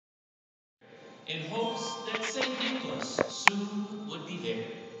in hopes that St. Nicholas soon would be there.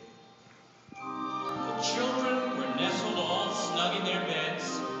 The children were nestled all snug in their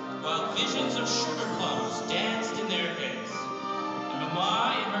beds, while visions of sugar plums danced in their heads. And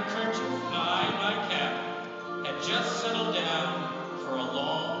Mama in her kerchief and I in my cap had just settled down for a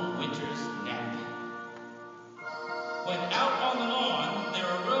long winter's nap. When out on the lawn there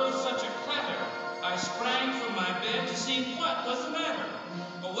arose such a clatter, I sprang from my bed to see what was the matter.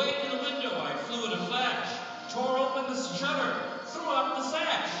 Away to the window I flew in a flash, tore open the shutter, threw up the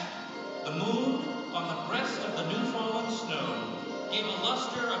sash. The moon, on the breast of the new-fallen snow, gave a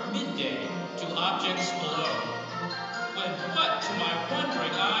luster of midday to objects below. When what to my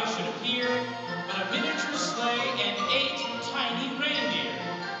wondering eye should appear but a miniature sleigh and 8 tiny reindeer.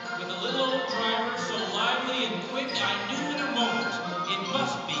 With a little old driver so lively and quick, I knew in a moment it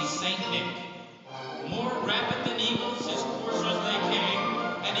must be St. Nick. More rapid than eagles, his coursers they came,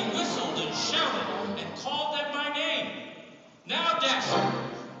 and he whistled and shouted and called them by name. Now Dasher,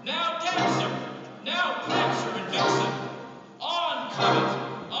 now Dancer, now Prancer and Vixen, on Comet,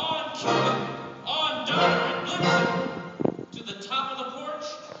 on Cupid, on Donner and Blitzen, to the top of the porch,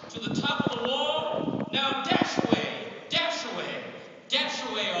 to the top of the wall, now dash away, dash away, dash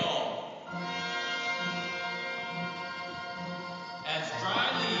away all. As dry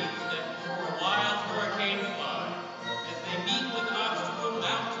leaves that before a wild hurricane fly, as they meet with an obstacle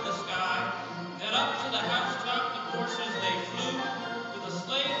mount to the sky, then up to the housetop the coursers they flew, with a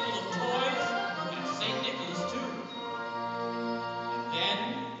sleigh full of toys, and St. Nicholas too. And then,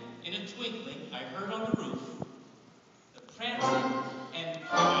 in a twinkling, I heard on the roof the prancing and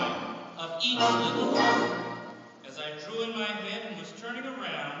pawing of each little hoof. As I drew in my head and was turning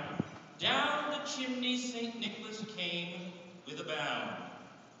around, down the chimney St. Nicholas came with a bound.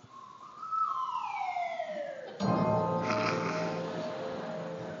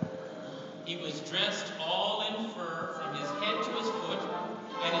 He was dressed all in fur from his head to his foot,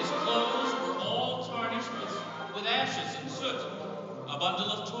 and his clothes were all tarnished with ashes and soot. A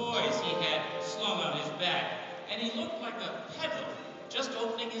bundle of toys he had slung on his back, and he looked like a peddler just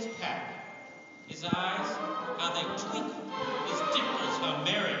opening his pack. His eyes, how they twinkled, his dimples, how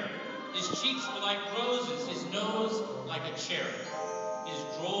merry. His cheeks were like roses, his nose like a cherry.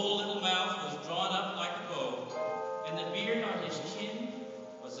 His droll little mouth was drawn up like a bow, and the beard on his chin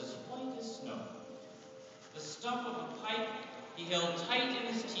was as white as snow. The stump of a pipe he held tight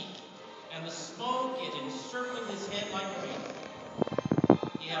in his teeth, and the smoke it encircled his head like a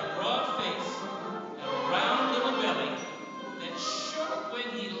wreath. He had a broad face and a round little belly that shook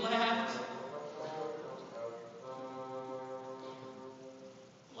when he laughed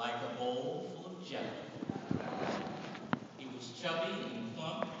like a bowl full of jelly. He was chubby and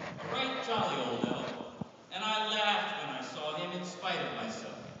plump, a right jolly old elf, and I laughed when I saw him in spite of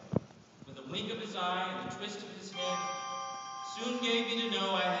myself. With a wink of his eye and a twist of his head, soon gave me to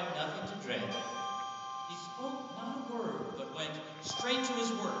know I had nothing to dread. He spoke not a word, but went straight to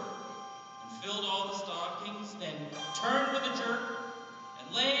his work, and filled all the stockings, then turned with a jerk,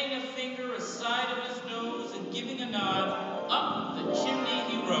 and laying a finger aside of his nose and giving a nod, up the chimney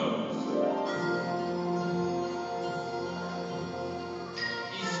he rose.